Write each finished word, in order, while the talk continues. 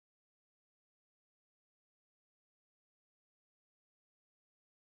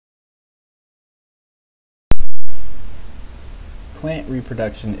plant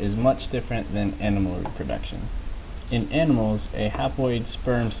reproduction is much different than animal reproduction. In animals, a haploid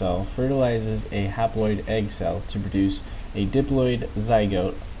sperm cell fertilizes a haploid egg cell to produce a diploid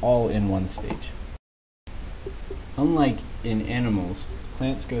zygote all in one stage. Unlike in animals,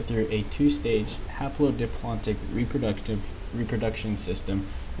 plants go through a two-stage haplodiplontic reproduction system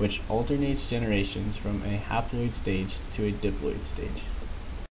which alternates generations from a haploid stage to a diploid stage.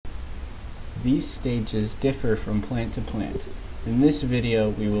 These stages differ from plant to plant. In this video,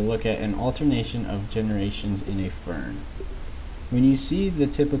 we will look at an alternation of generations in a fern. When you see the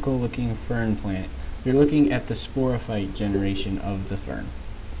typical looking fern plant, you're looking at the sporophyte generation of the fern.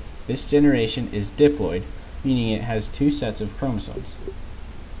 This generation is diploid, meaning it has two sets of chromosomes.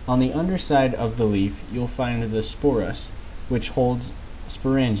 On the underside of the leaf, you'll find the sporus, which holds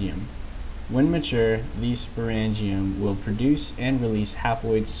sporangium. When mature, these sporangium will produce and release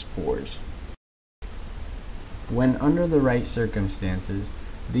haploid spores. When under the right circumstances,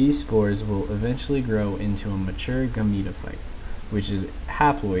 these spores will eventually grow into a mature gametophyte, which is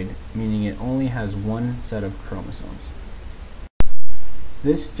haploid, meaning it only has one set of chromosomes.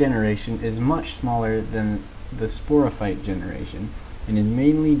 This generation is much smaller than the sporophyte generation, and is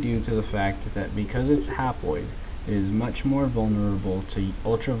mainly due to the fact that because it's haploid, it is much more vulnerable to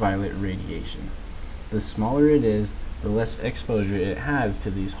ultraviolet radiation. The smaller it is, the less exposure it has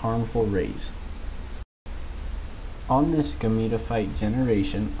to these harmful rays. On this gametophyte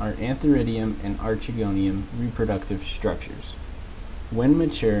generation are antheridium and archegonium reproductive structures. When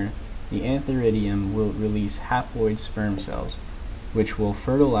mature, the antheridium will release haploid sperm cells, which will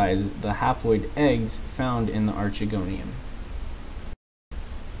fertilize the haploid eggs found in the archegonium.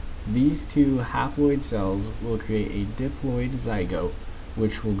 These two haploid cells will create a diploid zygote,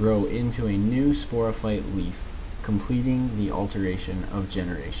 which will grow into a new sporophyte leaf, completing the alteration of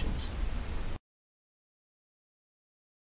generations.